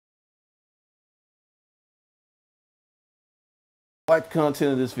Like the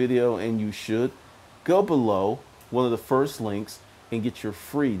content of this video, and you should, go below one of the first links and get your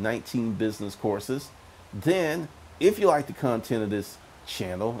free 19 business courses. Then, if you like the content of this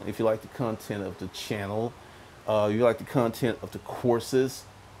channel, if you like the content of the channel, you like the content of the courses,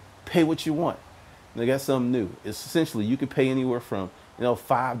 pay what you want. And I got something new. It's essentially, you can pay anywhere from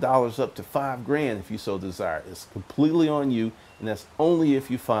 $5 up to $5 grand if you so desire. It's completely on you, and that's only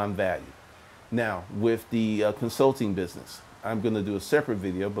if you find value. Now, with the consulting business, I'm going to do a separate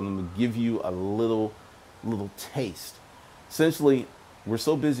video, but I'm going to give you a little taste. Essentially, we're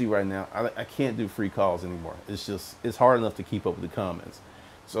so busy right now, I can't do free calls anymore. It's hard enough to keep up with the comments.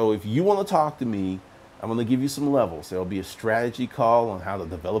 So if you want to talk to me, I'm going to give you some levels. There'll be a strategy call on how to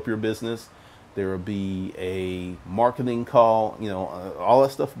develop your business. There will be a marketing call, all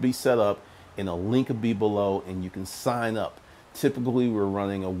that stuff will be set up, and a link will be below, and you can sign up. Typically, we're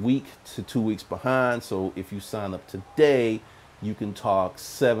running a week to 2 weeks behind, so if you sign up today, you can talk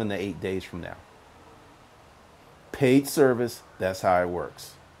 7 to 8 days from now. Paid service, that's how it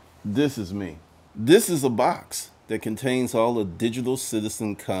works. This is me. This is a box that contains all the Digital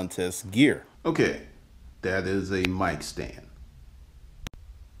Citizen Contest gear. Okay, that is a mic stand.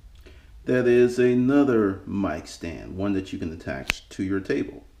 That is another mic stand, one that you can attach to your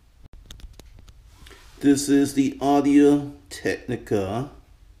table. This is the Audio Technica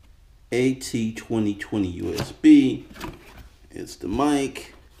AT2020 USB. It's the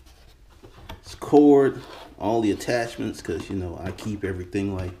mic, it's cord, all the attachments, because I keep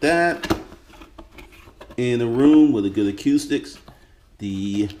everything like that. In a room with a good acoustics,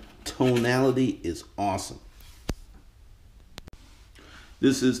 the tonality is awesome.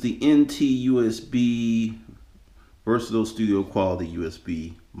 This is the NT USB Versatile Studio Quality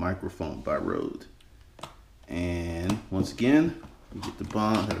USB microphone by Rode. And once again, you get the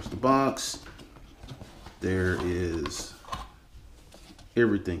box. There's the box. There is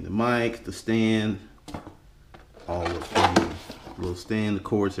everything: the mic, the stand, all of the little stand, the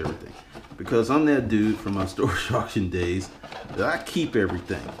cords, everything. Because I'm that dude from my storage auction days that I keep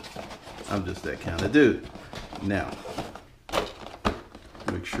everything. I'm just that kind of dude. Now,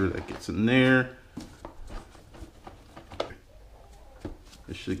 make sure that gets in there.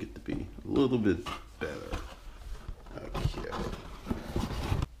 It should get to be a little bit better. Okay.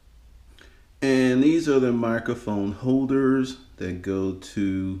 And these are the microphone holders that go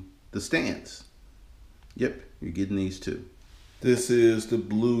to the stands. Yep, you're getting these too. This is the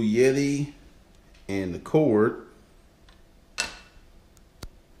Blue Yeti and the cord.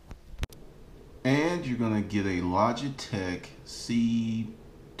 And you're gonna get a Logitech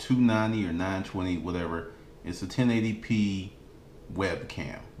C290 or 920, whatever. It's a 1080p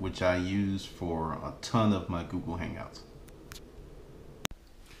webcam, which I use for a ton of my Google Hangouts.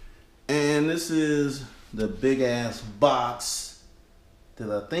 And this is the big ass box that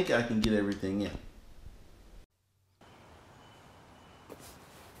I think I can get everything in.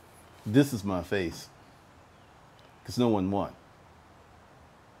 This is my face, because no one won.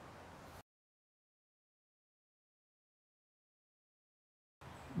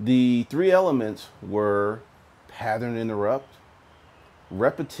 The three elements were pattern interrupt,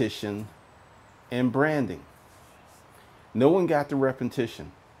 repetition, and branding. No one got the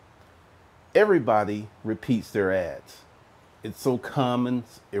repetition. Everybody repeats their ads. It's so common,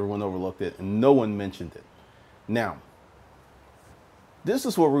 everyone overlooked it, and no one mentioned it. Now, this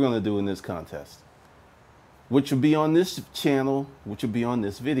is what we're going to do in this contest, which will be on this channel, which will be on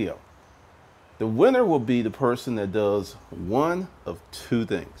this video. The winner will be the person that does one of two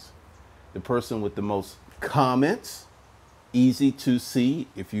things. The person with the most comments, easy to see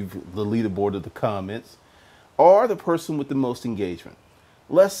if you've the leaderboard of the comments, or the person with the most engagement.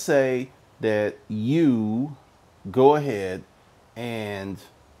 Let's say that you go ahead and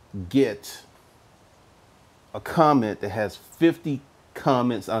get a comment that has 50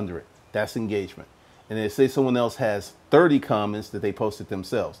 comments under it. That's engagement. And they say someone else has 30 comments that they posted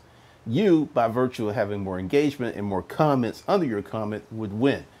themselves. You, by virtue of having more engagement and more comments under your comment, would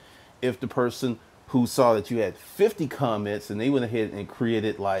win. If the person who saw that you had 50 comments and they went ahead and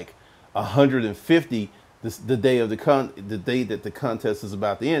created like 150 the day of the day that the contest is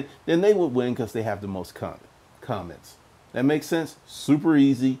about to end, then they would win because they have the most comments. That makes sense? Super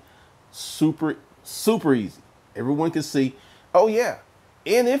easy, super easy. Everyone can see. Oh yeah,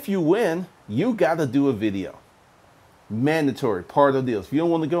 and if you win, you got to do a video. Mandatory part of this. If you don't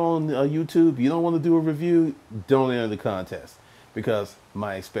want to go on YouTube, you don't want to do a review, don't enter the contest. Because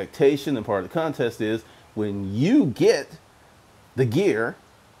my expectation and part of the contest is when you get the gear,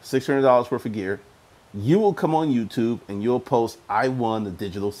 $600 worth of gear, you will come on YouTube and you'll post, I won the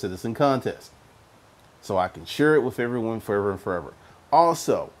Digital Citizen Contest. So I can share it with everyone forever and forever.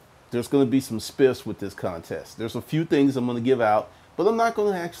 Also, there's going to be some spiffs with this contest. There's a few things I'm going to give out, but I'm not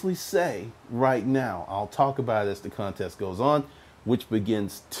going to actually say right now. I'll talk about it as the contest goes on, which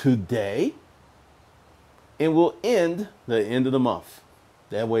begins today and will end the end of the month.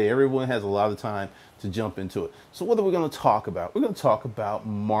 That way everyone has a lot of time to jump into it. So what are we going to talk about? We're going to talk about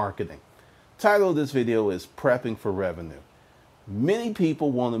marketing. Title of this video is Prepping for Revenue. Many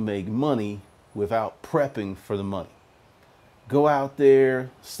people want to make money without prepping for the money. Go out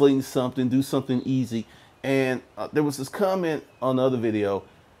there, sling something, do something easy. And there was this comment on the other video.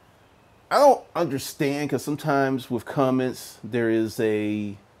 I don't understand, because sometimes with comments there is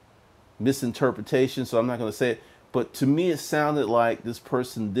a misinterpretation, so I'm not going to say it. But to me, it sounded like this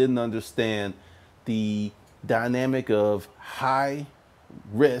person didn't understand the dynamic of high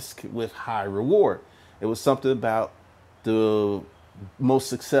risk with high reward. It was something about the most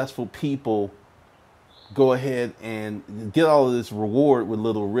successful people go ahead and get all of this reward with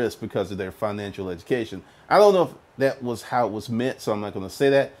little risk because of their financial education. I don't know if that was how it was meant, so I'm not going to say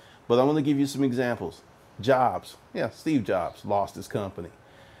that, but I want to give you some examples. Jobs. Yeah, Steve Jobs lost his company.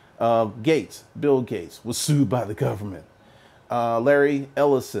 Bill Gates was sued by the government. Larry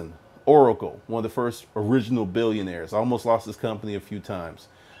Ellison, Oracle, one of the first original billionaires, almost lost his company a few times.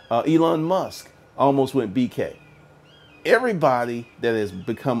 Elon Musk almost went BK. Everybody that has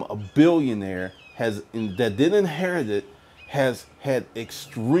become a billionaire that didn't inherit it has had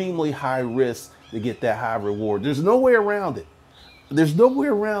extremely high risk to get that high reward. There's no way around it. There's no way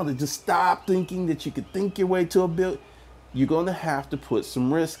around it. Just stop thinking that you could think your way to a billion. You're going to have to put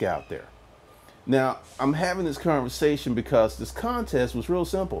some risk out there. Now, I'm having this conversation because this contest was real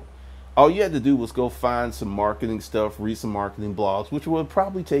simple. All you had to do was go find some marketing stuff, read some marketing blogs, which would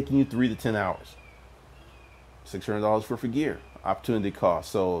probably take you 3 to 10 hours. $600 worth of gear, opportunity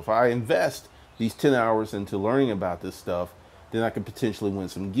cost. So if I invest these 10 hours into learning about this stuff, then I could potentially win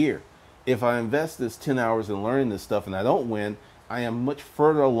some gear. If I invest this 10 hours in learning this stuff and I don't win, I am much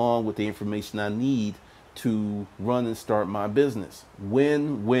further along with the information I need to run and start my business.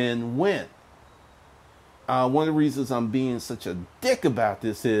 Win, win, win. One of the reasons I'm being such a dick about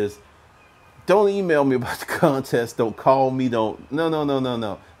this is, don't email me about the contest. Don't call me. No.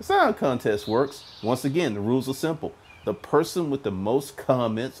 That's not how a contest works. Once again, the rules are simple. The person with the most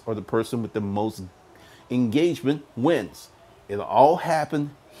comments or the person with the most engagement wins. It'll all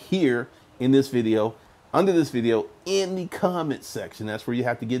happen here in this video, under this video, in the comment section. That's where you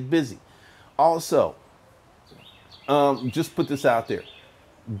have to get busy. Also, just put this out there.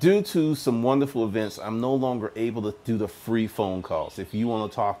 Due to some wonderful events, I'm no longer able to do the free phone calls. If you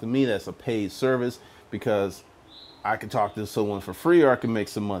want to talk to me, that's a paid service, because I can talk to someone for free or I can make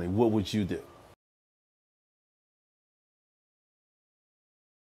some money. What would you do?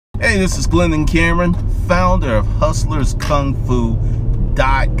 Hey, this is Glendon Cameron, founder of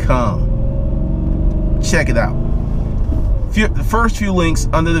HustlersKungFu.com. Check it out. The first few links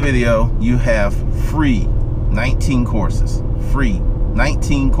under the video, you have free 19 courses. Free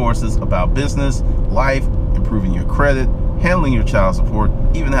 19 courses about business, life, improving your credit, handling your child support,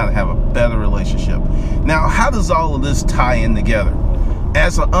 even how to have a better relationship. Now, how does all of this tie in together?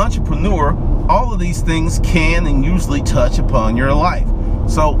 As an entrepreneur, all of these things can and usually touch upon your life.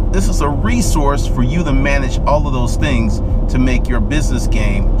 So this is a resource for you to manage all of those things to make your business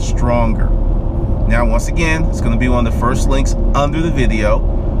game stronger. Now, once again, it's going to be one of the first links under the video.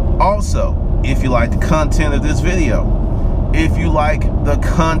 Also, if you like the content of this video, if you like the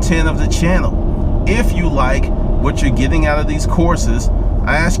content of the channel, if you like what you're getting out of these courses,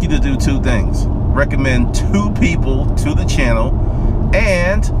 I ask you to do 2 things. Recommend 2 people to the channel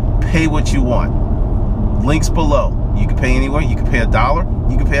and pay what you want. Links below. You can pay anywhere. You can pay $1,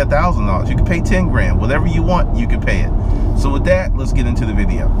 you can pay $1,000, you can pay 10 grand, whatever you want, you can pay it. So with that, let's get into the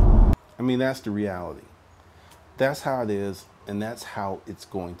video. I mean, that's the reality. That's how it is, and that's how it's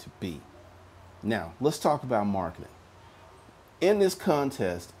going to be. Now, let's talk about marketing. In this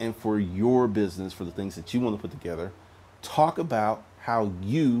contest, and for your business, for the things that you want to put together, talk about how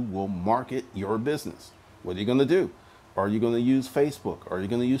you will market your business. What are you going to do? Are you going to use Facebook? Are you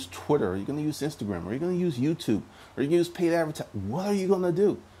going to use Twitter? Are you going to use Instagram? Are you going to use YouTube? Are you going to use paid advertising? What are you going to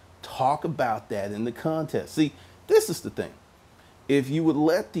do? Talk about that in the contest. See, this is the thing. If you would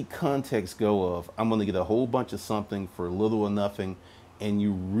let the context go of, I'm going to get a whole bunch of something for little or nothing, and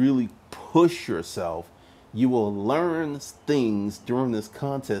you really push yourself, you will learn things during this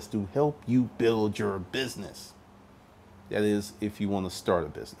contest to help you build your business. That is, if you want to start a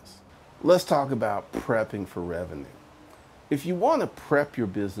business. Let's talk about prepping for revenue. If you want to prep your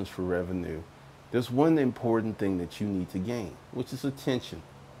business for revenue, there's one important thing that you need to gain, which is attention.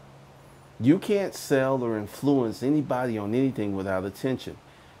 You can't sell or influence anybody on anything without attention.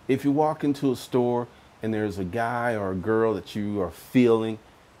 If you walk into a store and there's a guy or a girl that you are feeling,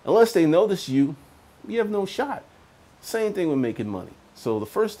 unless they notice you, you have no shot. Same thing with making money. So the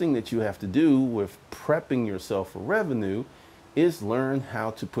first thing that you have to do with prepping yourself for revenue is learn how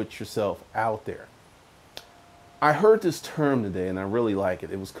to put yourself out there. I heard this term today and I really like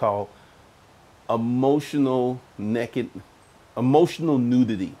it. It was called emotional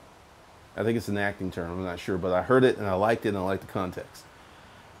nudity. I think it's an acting term, I'm not sure, but I heard it and I liked it and I liked the context.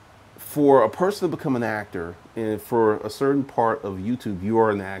 For a person to become an actor, and for a certain part of YouTube, you are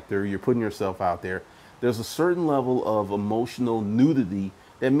an actor, you're putting yourself out there, there's a certain level of emotional nudity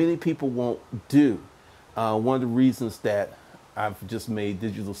that many people won't do. One of the reasons that I've just made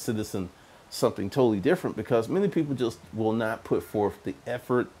Digital Citizen something totally different, because many people just will not put forth the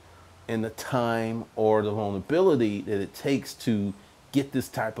effort and the time or the vulnerability that it takes to get this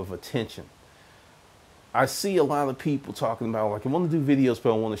type of attention. I see a lot of people talking about, like, I want to do videos,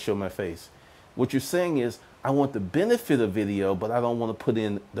 but I want to show my face. What you're saying is, I want the benefit of video, but I don't want to put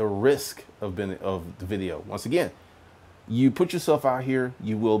in the risk of the video. Once again, you put yourself out here,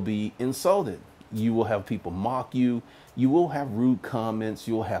 you will be insulted. You will have people mock you. You will have rude comments.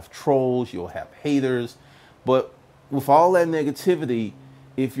 You'll have trolls. You'll have haters. But with all that negativity,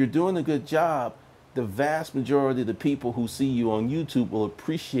 if you're doing a good job, the vast majority of the people who see you on YouTube will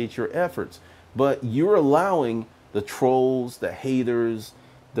appreciate your efforts. But you're allowing the trolls, the haters,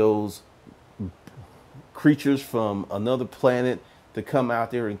 those creatures from another planet to come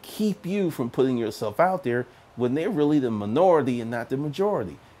out there and keep you from putting yourself out there when they're really the minority and not the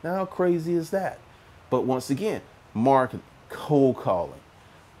majority. Now, how crazy is that? But once again, marketing, cold calling.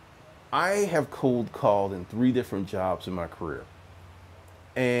 I have cold called in 3 different jobs in my career,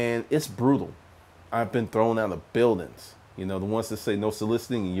 and it's brutal. I've been thrown out of buildings. You know, the ones that say no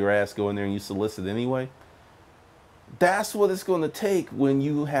soliciting and your ass go in there and you solicit anyway. That's what it's going to take when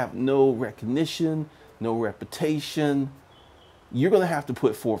you have no recognition, no reputation. You're going to have to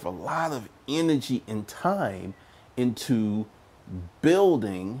put forth a lot of energy and time into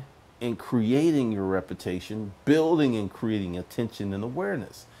building and creating your reputation, building and creating attention and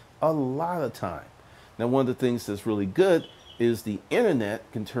awareness. A lot of time. Now, one of the things that's really good is the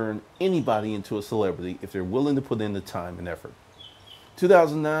internet can turn anybody into a celebrity if they're willing to put in the time and effort.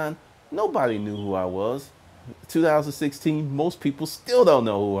 2009, nobody knew who I was. 2016, most people still don't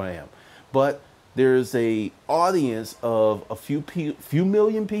know who I am. But there's a audience of a few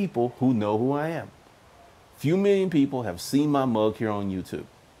million people who know who I am. Few million people have seen my mug here on YouTube.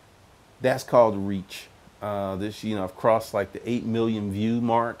 That's called reach. I've crossed like the 8 million view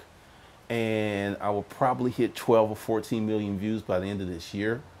mark, and I will probably hit 12 or 14 million views by the end of this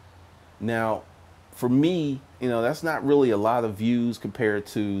year. Now, for me, that's not really a lot of views compared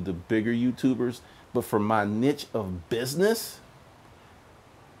to the bigger YouTubers, but for my niche of business,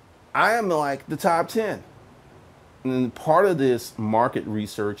 I am like the top 10. And part of this market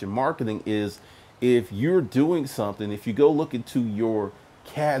research and marketing is, if you're doing something, if you go look into your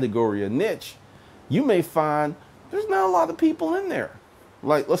category or niche, you may find there's not a lot of people in there.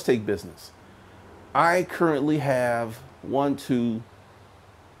 Like, let's take business. I currently have 1, 2,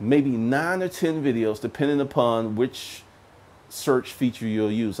 maybe 9 or 10 videos, depending upon which search feature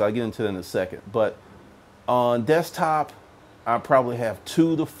you'll use. I'll get into that in a second. But on desktop, I probably have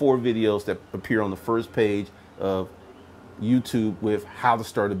 2 to 4 videos that appear on the first page of YouTube with how to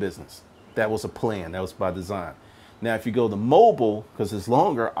start a business. That was a plan. That was by design. Now, if you go to mobile, because it's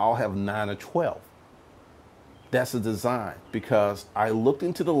longer, I'll have 9 or 12. That's a design, because I looked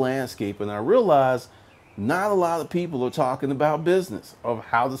into the landscape and I realized not a lot of people are talking about business, of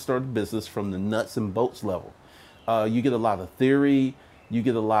how to start a business from the nuts and bolts level. You get a lot of theory. You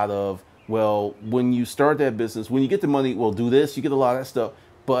get a lot of, well, when you start that business, when you get the money, well, do this. You get a lot of that stuff.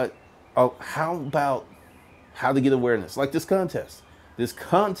 But how about how to get awareness? Like this contest. This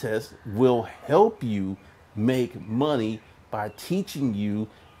contest will help you make money by teaching you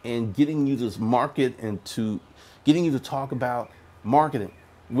and getting you to market and getting you to talk about marketing,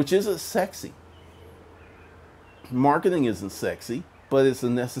 which isn't sexy. Marketing isn't sexy, but it's a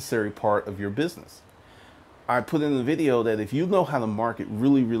necessary part of your business. I put in the video that if you know how to market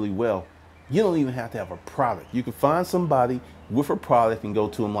really, really well, you don't even have to have a product. You can find somebody with a product and go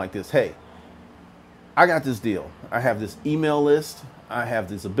to them like this. Hey, I got this deal. I have this email list. I have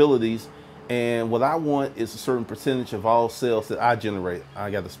these abilities. And what I want is a certain percentage of all sales that I generate.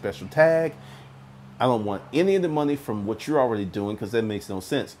 I got a special tag. I don't want any of the money from what you're already doing, because that makes no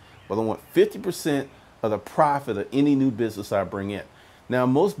sense. But I want 50% of the profit of any new business I bring in. Now,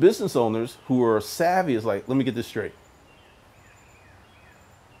 most business owners who are savvy is like, let me get this straight.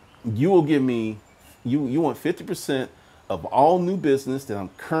 You will give me, you want 50% of all new business that I'm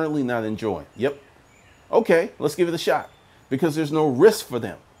currently not enjoying. Yep. Okay, let's give it a shot because there's no risk for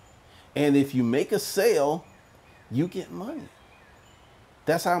them. And if you make a sale, you get money.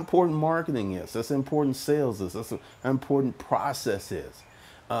 That's how important marketing is. That's how important sales is. That's how important process is.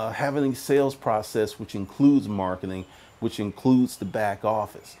 Having a sales process which includes marketing, which includes the back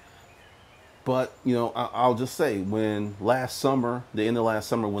office. But you know, I'll just say, when last summer, the end of last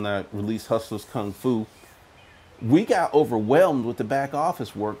summer, when I released Hustlers Kung Fu, we got overwhelmed with the back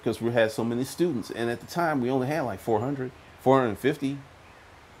office work because we had so many students. And at the time, we only had like 400, 450.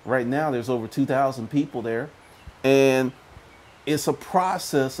 Right now, there's over 2,000 people there. And it's a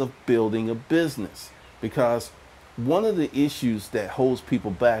process of building a business, because one of the issues that holds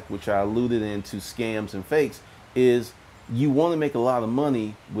people back, which I alluded into scams and fakes, is you want to make a lot of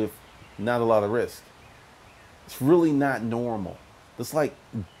money with not a lot of risk. It's really not normal. It's like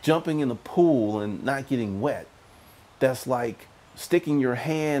jumping in the pool and not getting wet. That's like sticking your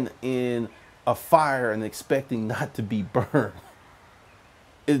hand in a fire and expecting not to be burned.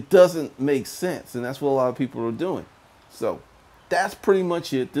 It doesn't make sense, and that's what a lot of people are doing. So that's pretty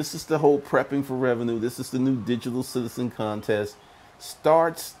much it. This is the whole prepping for revenue. This is the new digital citizen contest.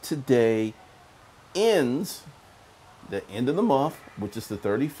 Starts today, ends the end of the month, which is the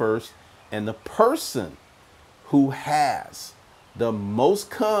 31st. And the person who has the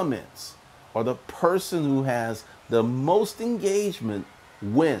most comments, or the person who has the most engagement,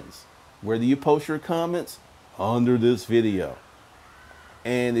 wins. Where do you post your comments? Under this video.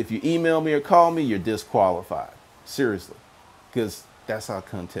 And if you email me or call me, you're disqualified. Seriously. Because that's how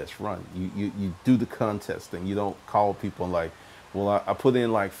contests run. You do the contest thing. You don't call people and like, well, I put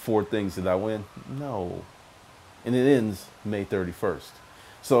in like 4 things. Did I win? No. And it ends May 31st.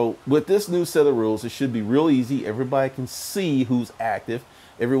 So with this new set of rules, it should be real easy. Everybody can see who's active.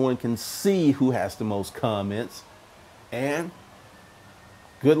 Everyone can see who has the most comments. And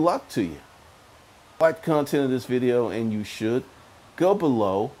good luck to you. Like the content of this video, and you should, go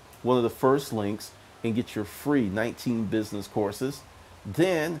below one of the first links and get your free 19 business courses.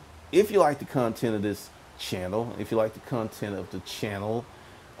 Then, if you like the content of this channel, if you like the content of the channel,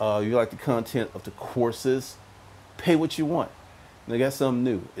 you like the content of the courses, pay what you want. And I got something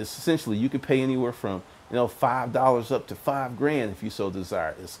new. It's essentially, you can pay anywhere from, you know, $5 up to $5 grand if you so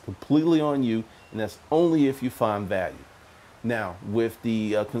desire. It's completely on you, and that's only if you find value. Now, with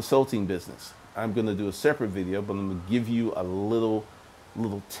the consulting business, I'm going to do a separate video, but I'm going to give you a little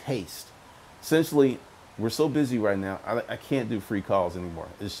taste. Essentially, we're so busy right now, I can't do free calls anymore.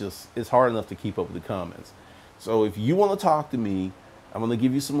 It's hard enough to keep up with the comments. So if you want to talk to me, I'm going to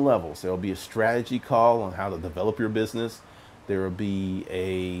give you some levels. There'll be a strategy call on how to develop your business. There will be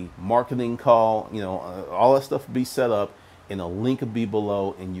a marketing call, you know, all that stuff will be set up, and a link will be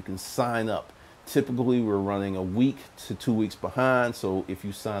below, and you can sign up. Typically, we're running a week to 2 weeks behind. So if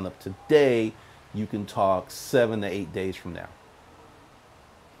you sign up today, you can talk 7 to 8 days from now.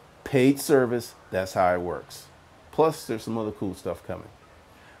 Paid service, that's how it works. Plus, there's some other cool stuff coming.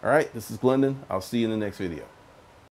 All right, this is Glendon. I'll see you in the next video.